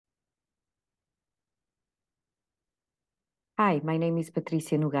Hi, my name is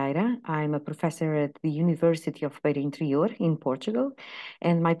Patrícia Nogueira. I'm a professor at the University of Beira in Portugal,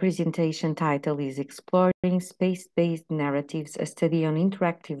 and my presentation title is Exploring Space-Based Narratives, a Study on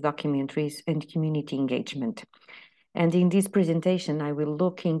Interactive Documentaries and Community Engagement. And in this presentation, I will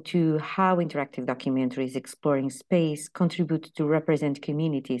look into how interactive documentaries exploring space contribute to represent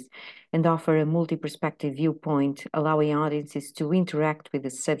communities and offer a multi-perspective viewpoint, allowing audiences to interact with the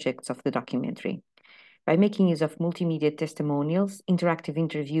subjects of the documentary. By making use of multimedia testimonials, interactive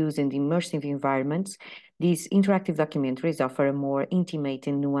interviews, and immersive environments, these interactive documentaries offer a more intimate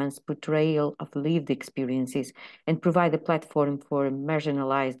and nuanced portrayal of lived experiences and provide a platform for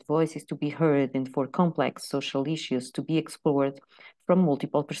marginalized voices to be heard and for complex social issues to be explored from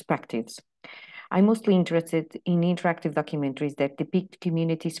multiple perspectives. I'm mostly interested in interactive documentaries that depict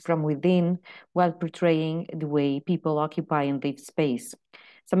communities from within while portraying the way people occupy and live space.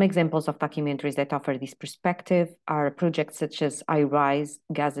 Some examples of documentaries that offer this perspective are projects such as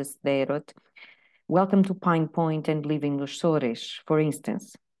𝗖𝗁𝗲𝗕, Welcome to Pine Point and Living nos Açores, for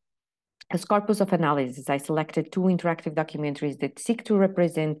instance. As corpus of analysis, I selected two interactive documentaries that seek to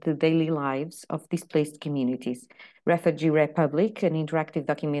represent the daily lives of displaced communities. Refugee Republic, an interactive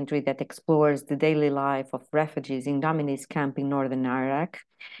documentary that explores the daily life of refugees in Dominis camp in northern Iraq,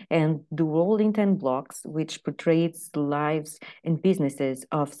 and The World in 10 Blocks, which portrays the lives and businesses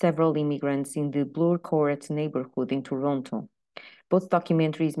of several immigrants in the 𝗘𝘅𝗀𝗁𝗁𝗁 neighborhood in Toronto. Both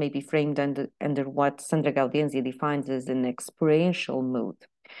documentaries may be framed under what 𝗦𝗁𝗁𝗁𝗁𝗁𝗁 defines as an experiential mode.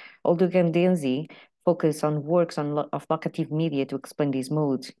 Although 𝗦𝗁𝗁𝗁𝗁𝗁 focus on works of locative media to explain these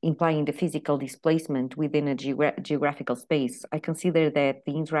modes, implying the physical displacement within a geographical space, I consider that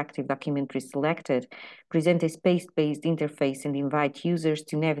the interactive documentaries selected present a space-based interface and invite users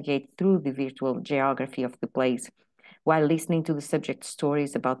to navigate through the virtual geography of the place, while listening to the subject's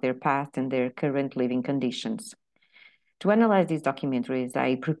stories about their past and their current living conditions. To analyze these documentaries,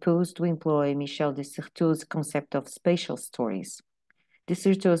 I propose to employ Michel De Certeau's concept of spatial stories. De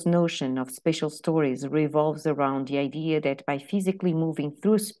Certeau's notion of spatial stories revolves around the idea that by physically moving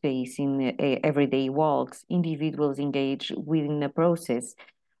through space in everyday walks, individuals engage within a process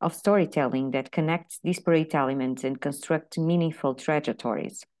of storytelling that connects disparate elements and constructs meaningful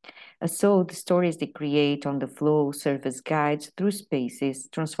trajectories. So, the stories they create on the flow serve as guides through spaces,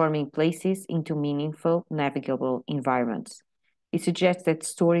 transforming places into meaningful, navigable environments. It suggests that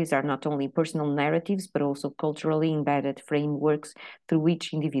stories are not only personal narratives, but also culturally embedded frameworks through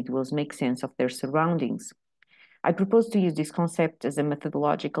which individuals make sense of their surroundings. I propose to use this concept as a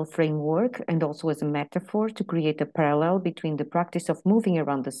methodological framework and also as a metaphor to create a parallel between the practice of moving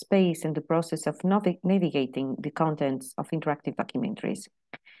around the space and the process of navigating the contents of interactive documentaries.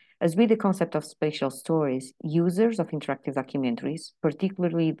 As with the concept of spatial stories, users of interactive documentaries,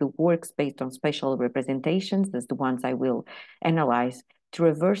 particularly the works based on spatial representations, as the ones I will analyze,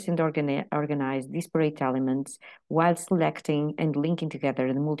 traverse and organize disparate elements while selecting and linking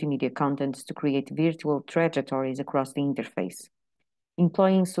together the multimedia contents to create virtual trajectories across the interface.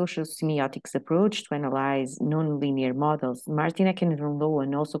 Employing social semiotics approach to analyze nonlinear models, Martinec and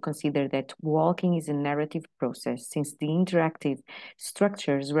Lowen also consider that walking is a narrative process, since the interactive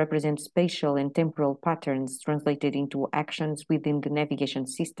structures represent spatial and temporal patterns translated into actions within the navigation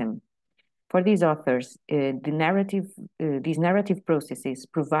system. For these authors, these narrative processes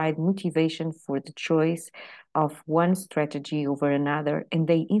provide motivation for the choice of one strategy over another, and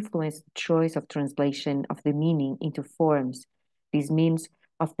they influence the choice of translation of the meaning into forms. This means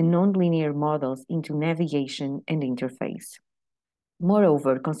of the nonlinear models into navigation and interface.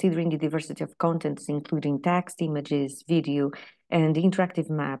 Moreover, considering the diversity of contents, including text, images, video, and interactive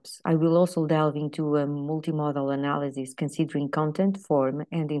maps, I will also delve into a multimodal analysis considering content, form,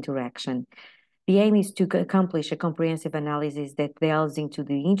 and interaction. The aim is to accomplish a comprehensive analysis that delves into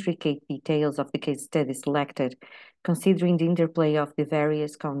the intricate details of the case study selected, considering the interplay of the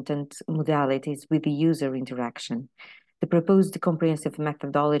various content modalities with the user interaction. The proposed comprehensive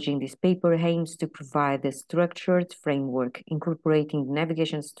methodology in this paper aims to provide a structured framework incorporating the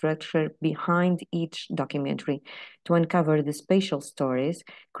navigation structure behind each documentary to uncover the spatial stories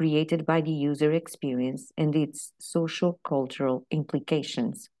created by the user experience and its social-cultural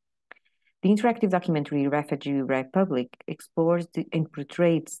implications. The interactive documentary Refugee Republic explores and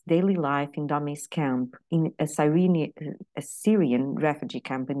portrays daily life in Dominis camp, in a Syrian refugee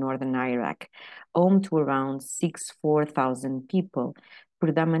camp in northern Iraq, home to around 64,000 people,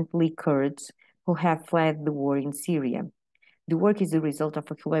 predominantly Kurds, who have fled the war in Syria. The work is the result of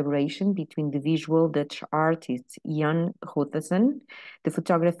a collaboration between the visual Dutch artist Jan Gotheson, the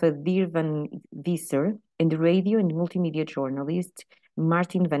photographer 𝗘𝘅𝗴𝗏, and the radio and multimedia journalist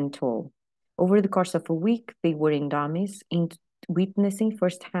Martin van Tol. Over the course of a week, they were in dummies, witnessing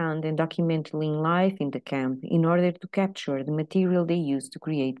firsthand and documenting life in the camp in order to capture the material they used to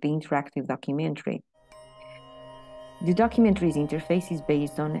create the interactive documentary. The documentary's interface is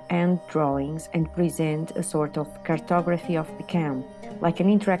based on hand drawings and present a sort of cartography of the camp, like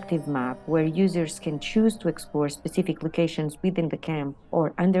an interactive map where users can choose to explore specific locations within the camp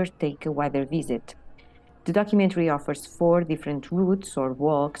or undertake a wider visit. The documentary offers 4 different routes or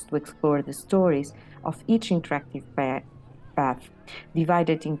walks to explore the stories of each interactive path,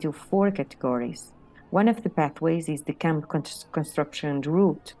 divided into 4 categories. One of the pathways is the camp construction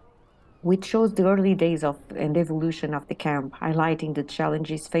route, which shows the early days of and evolution of the camp, highlighting the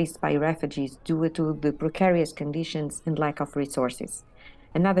challenges faced by refugees due to the precarious conditions and lack of resources.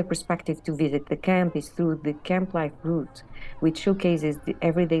 Another perspective to visit the camp is through the camp life route, which showcases the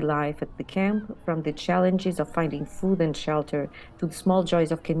everyday life at the camp, from the challenges of finding food and shelter to the small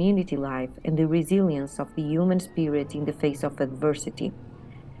joys of community life and the resilience of the human spirit in the face of adversity.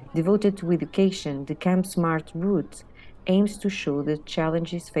 Devoted to education, the Camp Smart route aims to show the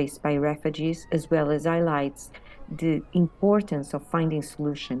challenges faced by refugees as well as highlights the importance of finding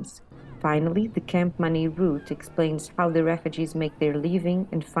solutions. Finally, the Camp Money route explains how the refugees make their living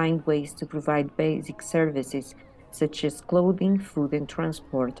and find ways to provide basic services such as clothing, food, and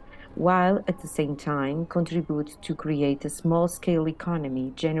transport, while at the same time contribute to create a small-scale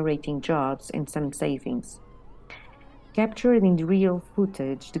economy, generating jobs and some savings. Captured in real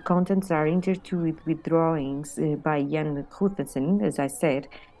footage, the contents are intertwined with drawings by 𝗫𝗫𝗁𝗃, as I said,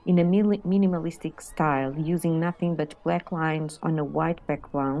 in a minimalistic style, using nothing but black lines on a white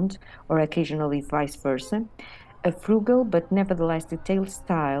background, or occasionally vice versa. A frugal but nevertheless detailed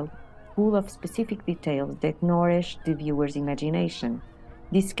style, full of specific details that nourish the viewer's imagination.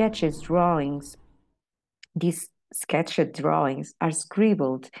 These sketched drawings are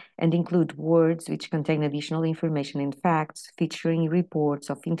scribbled and include words which contain additional information and facts, featuring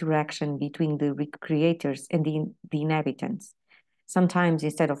reports of interaction between the creators and the inhabitants. Sometimes,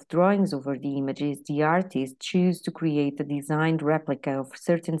 instead of drawings over the images, the artists choose to create a designed replica of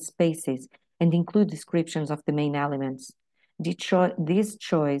certain spaces and include descriptions of the main elements. This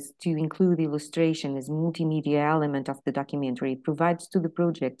choice to include illustration as multimedia element of the documentary provides to the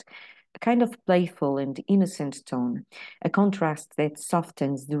project a kind of playful and innocent tone, a contrast that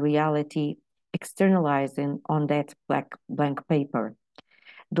softens the reality externalized on that blank paper.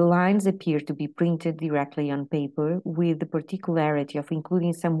 The lines appear to be printed directly on paper, with the particularity of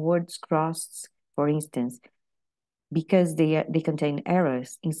including some words crossed, for instance, because they contain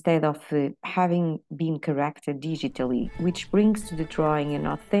errors, instead of having been corrected digitally, which brings to the drawing an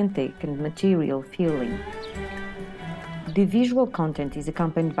authentic and material feeling. The visual content is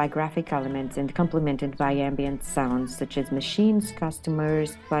accompanied by graphic elements and complemented by ambient sounds such as machines,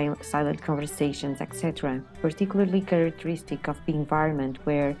 customers, silent conversations, etc., particularly characteristic of the environment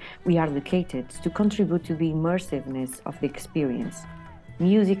where we are located to contribute to the immersiveness of the experience.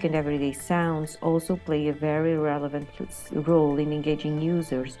 Music and everyday sounds also play a very relevant role in engaging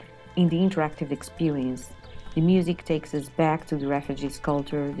users in the interactive experience. The music takes us back to the refugees'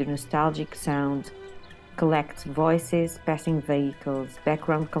 culture, the nostalgic sound, collects voices, passing vehicles,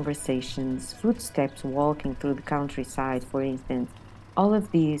 background conversations, footsteps walking through the countryside, for instance. All of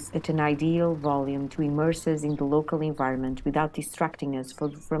these at an ideal volume to immerse us in the local environment without distracting us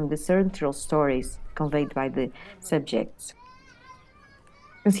from the central stories conveyed by the subjects.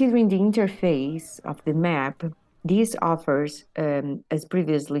 Considering the interface of the map, this offers, as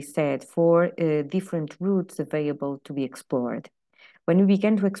previously said, 4 different routes available to be explored. When we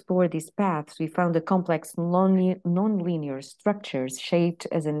began to explore these paths, we found a complex non-linear structures shaped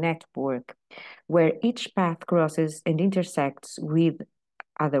as a network, where each path crosses and intersects with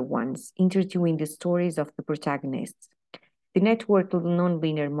other ones, intertwining the stories of the protagonists. The network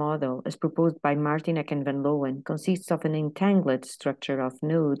non-linear model, as proposed by Martinec and Van Loen, consists of an entangled structure of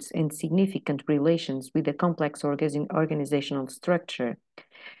nodes and significant relations with a complex organizational structure.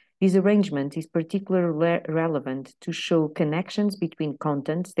 This arrangement is particularly relevant to show connections between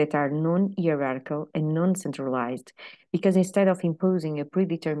contents that are non-hierarchical and non-centralized, because instead of imposing a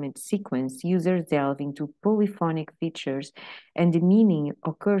predetermined sequence, users delve into polyphonic features and the meaning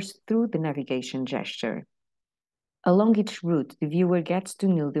occurs through the navigation gesture. Along each route, the viewer gets to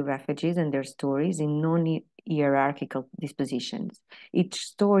know the refugees and their stories in non-hierarchical dispositions. Each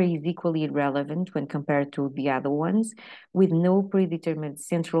story is equally relevant when compared to the other ones, with no predetermined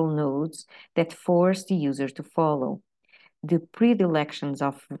central nodes that force the user to follow. The predilections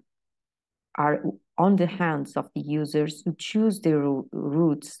are on the hands of the users who choose their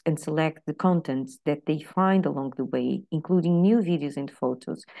routes and select the contents that they find along the way, including new videos and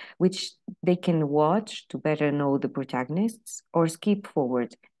photos, which they can watch to better know the protagonists or skip forward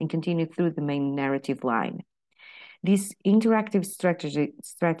and continue through the main narrative line. This interactive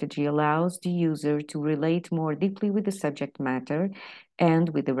strategy allows the user to relate more deeply with the subject matter and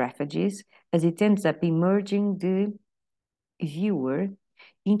with the refugees, as it ends up immersing the viewer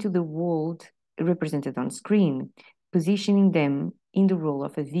into the world represented on screen, positioning them in the role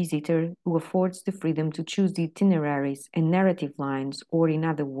of a visitor who affords the freedom to choose the itineraries and narrative lines, or in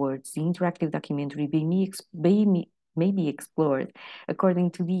other words, the interactive documentary may be explored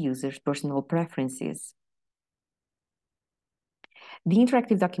according to the user's personal preferences. The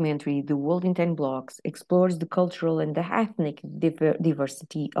interactive documentary, The World in 10 Blocks, explores the cultural and the ethnic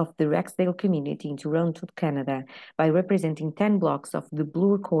diversity of the Rexdale community in Toronto, Canada, by representing 10 blocks of the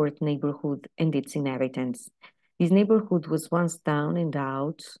Bloor Court neighborhood and its inhabitants. This neighborhood was once down and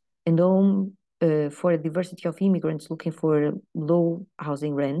out and home for a diversity of immigrants looking for low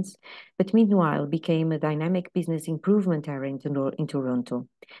housing rents, but meanwhile became a dynamic business improvement area in Toronto.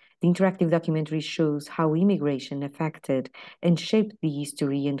 The interactive documentary shows how immigration affected and shaped the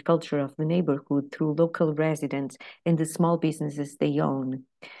history and culture of the neighborhood through local residents and the small businesses they own.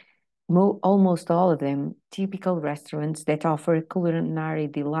 Almost all of them typical restaurants that offer culinary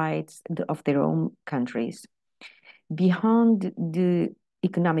delights of their own countries. Beyond the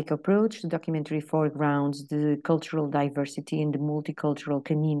economic approach, the documentary foregrounds the cultural diversity and the multicultural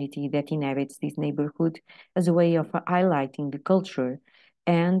community that inhabits this neighborhood as a way of highlighting the culture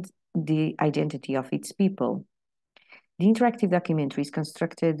and the identity of its people. The interactive documentary is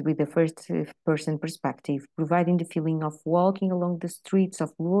constructed with a first-person perspective, providing the feeling of walking along the streets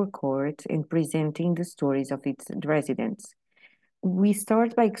of Bloor Court and presenting the stories of its residents. We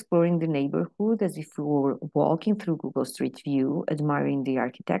start by exploring the neighborhood as if we were walking through Google Street View, admiring the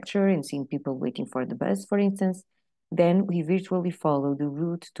architecture and seeing people waiting for the bus, for instance. Then we virtually follow the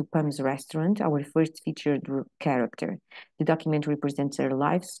route to Pam's restaurant, our first featured character. The documentary presents her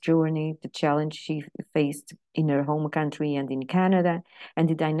life's journey, the challenge she faced in her home country and in Canada, and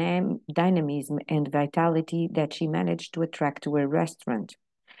the dynamism and vitality that she managed to attract to her restaurant.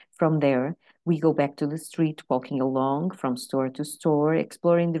 From there, we go back to the street, walking along from store to store,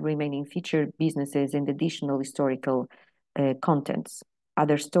 exploring the remaining featured businesses and additional historical contents.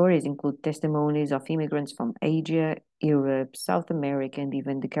 Other stories include testimonies of immigrants from Asia, Europe, South America, and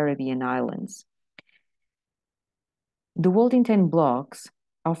even the Caribbean islands. The World in 10 Blocks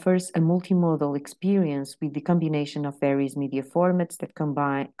offers a multimodal experience with the combination of various media formats that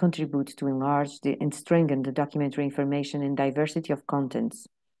contribute to enlarge and strengthen the documentary information and diversity of contents.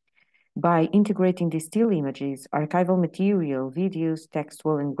 By integrating the still images, archival material, videos,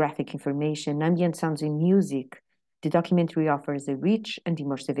 textual and graphic information, ambient sounds, and music, the documentary offers a rich and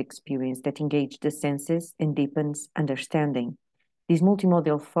immersive experience that engages the senses and deepens understanding. This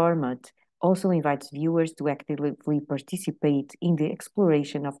multimodal format also invites viewers to actively participate in the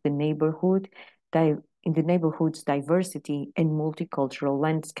exploration of the neighborhood's diversity and multicultural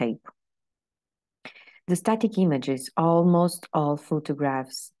landscape. The static images, almost all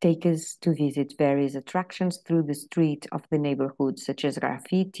photographs, take us to visit various attractions through the street of the neighborhood, such as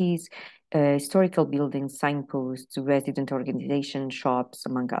graffitis, historical buildings, signposts, resident organizations, shops,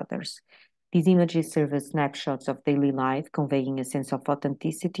 among others. These images serve as snapshots of daily life, conveying a sense of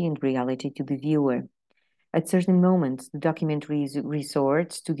authenticity and reality to the viewer. At certain moments, the documentary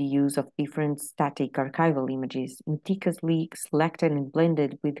resorts to the use of different static archival images, meticulously selected and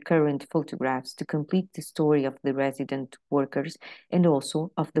blended with current photographs to complete the story of the resident workers and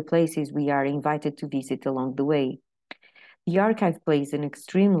also of the places we are invited to visit along the way. The archive plays an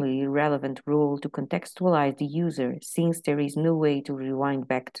extremely relevant role to contextualize the user, since there is no way to rewind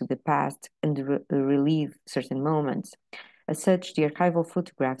back to the past and relive certain moments. As such, the archival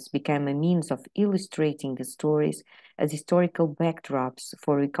photographs became a means of illustrating the stories as historical backdrops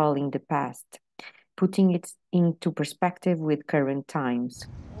for recalling the past, putting it into perspective with current times.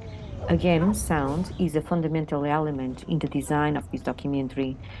 Again, sound is a fundamental element in the design of this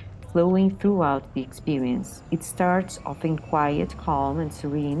documentary, flowing throughout the experience. It starts often quiet, calm, and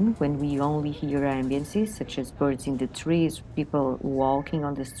serene when we only hear ambiences such as birds in the trees, people walking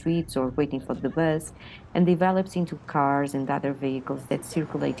on the streets or waiting for the bus, and develops into cars and other vehicles that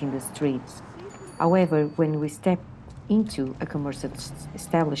circulate in the streets. However, when we step into a commercial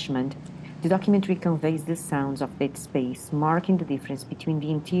establishment, the documentary conveys the sounds of that space, marking the difference between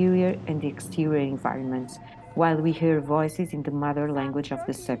the interior and the exterior environments, while we hear voices in the mother language of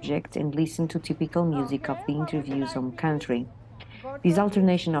the subject and listen to typical music of the interview's home country. This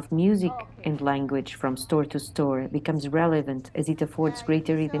alternation of music and language from store to store becomes relevant as it affords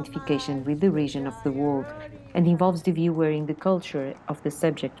greater identification with the region of the world and involves the viewer in the culture of the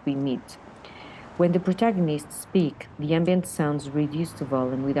subject we meet. When the protagonists speak, the ambient sounds reduce to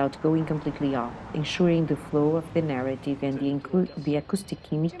volume without going completely off, ensuring the flow of the narrative and the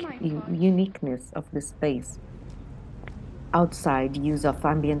acoustic uniqueness of the space. Outside use of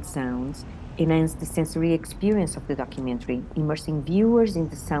ambient sounds enhance the sensory experience of the documentary, immersing viewers in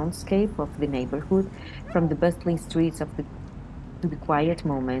the soundscape of the neighborhood, from the bustling streets to the quiet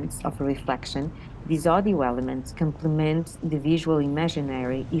moments of reflection. These audio elements complement the visual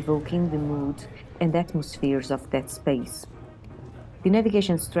imaginary, evoking the mood and atmospheres of that space. The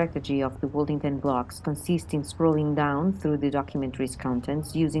navigation strategy of the 𝗏𝗏 blocks consists in scrolling down through the documentary's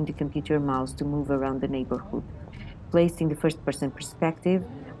contents using the computer mouse to move around the neighborhood. Placed in the first-person perspective,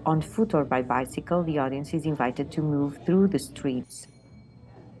 on foot or by bicycle, the audience is invited to move through the streets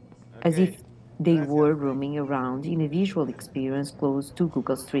as if they were roaming around in a visual experience close to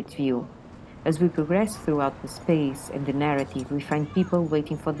Google Street View. As we progress throughout the space and the narrative, we find people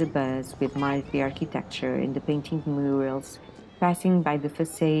waiting for the bus who admire the architecture and the painting murals, passing by the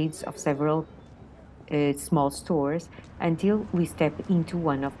facades of several small stores until we step into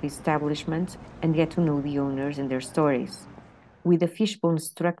one of the establishments and get to know the owners and their stories. With a fishbone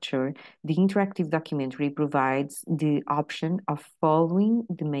structure, the interactive documentary provides the option of following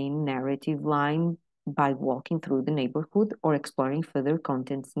the main narrative line by walking through the neighborhood or exploring further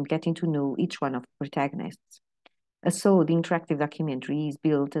contents and getting to know each one of the protagonists. So, the interactive documentary is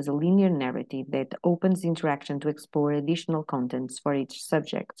built as a linear narrative that opens interaction to explore additional contents for each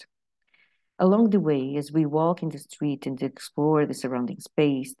subject. Along the way, as we walk in the street and explore the surrounding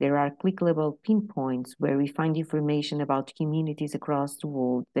space, there are clickable pinpoints where we find information about communities across the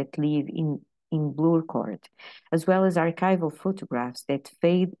world that live in 𝗏𝗏, as well as archival photographs that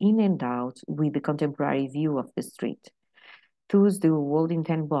fade in and out with the contemporary view of the street. Thus, the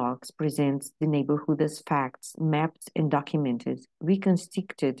𝗏𝗏 blocks presents the neighborhood as facts, mapped and documented,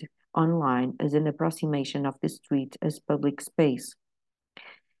 reconstructed online as an approximation of the street as public space.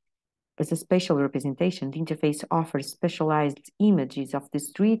 As a spatial representation, the interface offers specialized images of the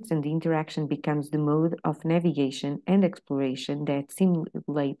streets, and the interaction becomes the mode of navigation and exploration that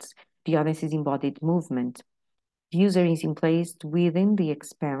simulates the audience's embodied movement. The user is placed within the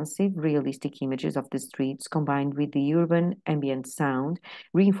expansive, realistic images of the streets, combined with the urban ambient sound,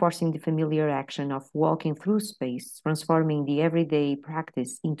 reinforcing the familiar action of walking through space, transforming the everyday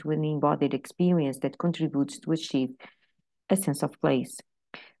practice into an embodied experience that contributes to achieve a sense of place.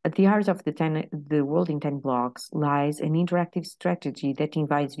 At the heart of the 𝗏𝗏 blocks lies an interactive strategy that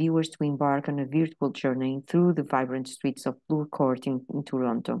invites viewers to embark on a virtual journey through the vibrant streets of 𝗏𝗏 in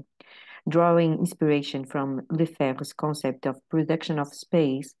Toronto. Drawing inspiration from Lefebvre's concept of production of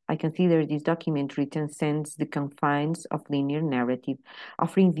space, I consider this documentary transcends the confines of linear narrative,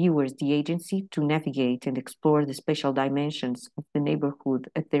 offering viewers the agency to navigate and explore the spatial dimensions of the neighborhood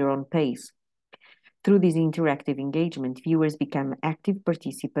at their own pace. Through this interactive engagement, viewers become active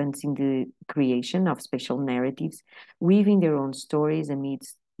participants in the creation of spatial narratives, weaving their own stories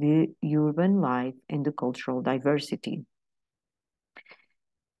amidst the urban life and the cultural diversity.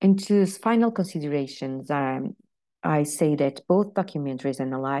 And to final considerations, I say that both documentaries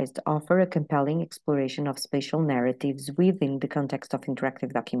analyzed offer a compelling exploration of spatial narratives within the context of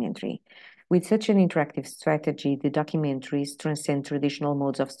interactive documentary. With such an interactive strategy, the documentaries transcend traditional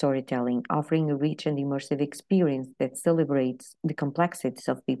modes of storytelling, offering a rich and immersive experience that celebrates the complexities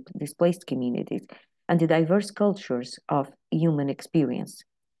of the displaced communities and the diverse cultures of human experience.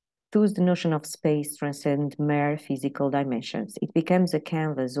 Thus, the notion of space transcends mere physical dimensions. It becomes a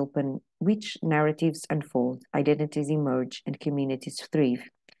canvas open which narratives unfold, identities emerge, and communities thrive.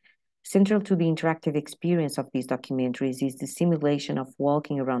 Central to the interactive experience of these documentaries is the simulation of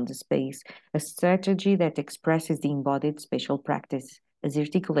walking around the space, a strategy that expresses the embodied spatial practice as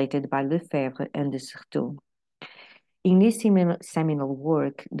articulated by Lefebvre and De Certeau. In this seminal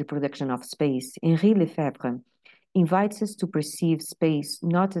work, The Production of Space, Henri Lefebvre invites us to perceive space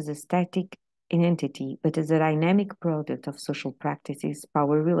not as a static entity, but as a dynamic product of social practices,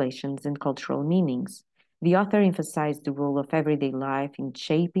 power relations, and cultural meanings. The author emphasized the role of everyday life in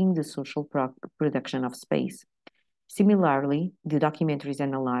shaping the social production of space. Similarly, the documentaries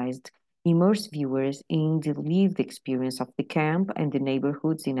analyzed immerse viewers in the lived experience of the camp and the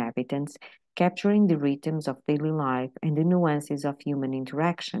neighborhood's inhabitants, capturing the rhythms of daily life and the nuances of human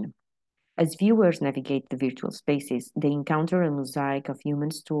interaction. As viewers navigate the virtual spaces, they encounter a mosaic of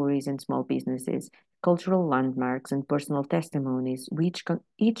human stories and small businesses, cultural landmarks, and personal testimonies,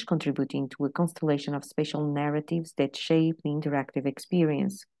 each contributing to a constellation of spatial narratives that shape the interactive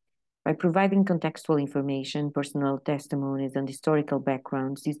experience. By providing contextual information, personal testimonies, and historical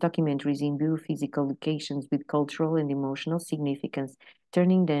backgrounds, these documentaries imbue physical locations with cultural and emotional significance,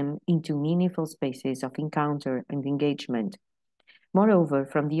 turning them into meaningful spaces of encounter and engagement. Moreover,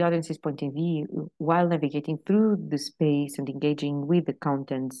 from the audience's point of view, while navigating through the space and engaging with the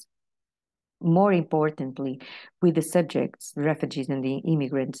contents, more importantly, with the subjects, the refugees and the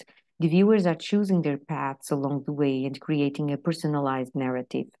immigrants, the viewers are choosing their paths along the way and creating a personalized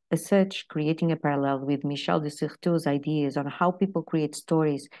narrative. As such, creating a parallel with Michel De Certeau's ideas on how people create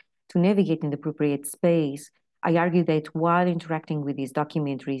stories to navigate in the appropriate space, I argue that while interacting with these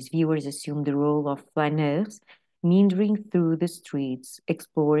documentaries, viewers assume the role of flâneurs, meandering through the streets,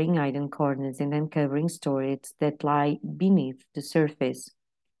 exploring hidden corners and uncovering stories that lie beneath the surface.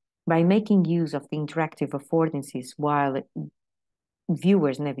 By making use of the interactive affordances while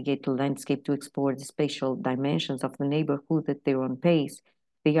viewers navigate the landscape to explore the spatial dimensions of the neighborhood at their own pace,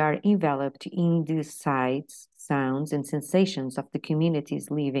 they are enveloped in the sights, sounds, and sensations of the communities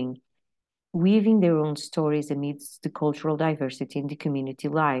living, weaving their own stories amidst the cultural diversity in the community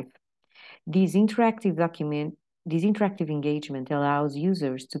life. This interactive engagement allows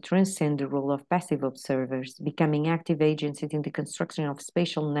users to transcend the role of passive observers, becoming active agents in the construction of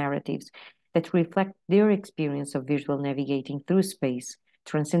spatial narratives that reflect their experience of visual navigating through space,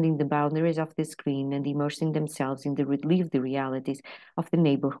 transcending the boundaries of the screen and immersing themselves in the lived realities of the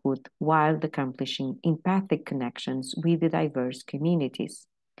neighborhood while accomplishing empathic connections with the diverse communities.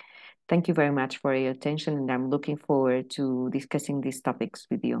 Thank you very much for your attention, and I'm looking forward to discussing these topics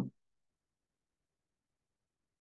with you.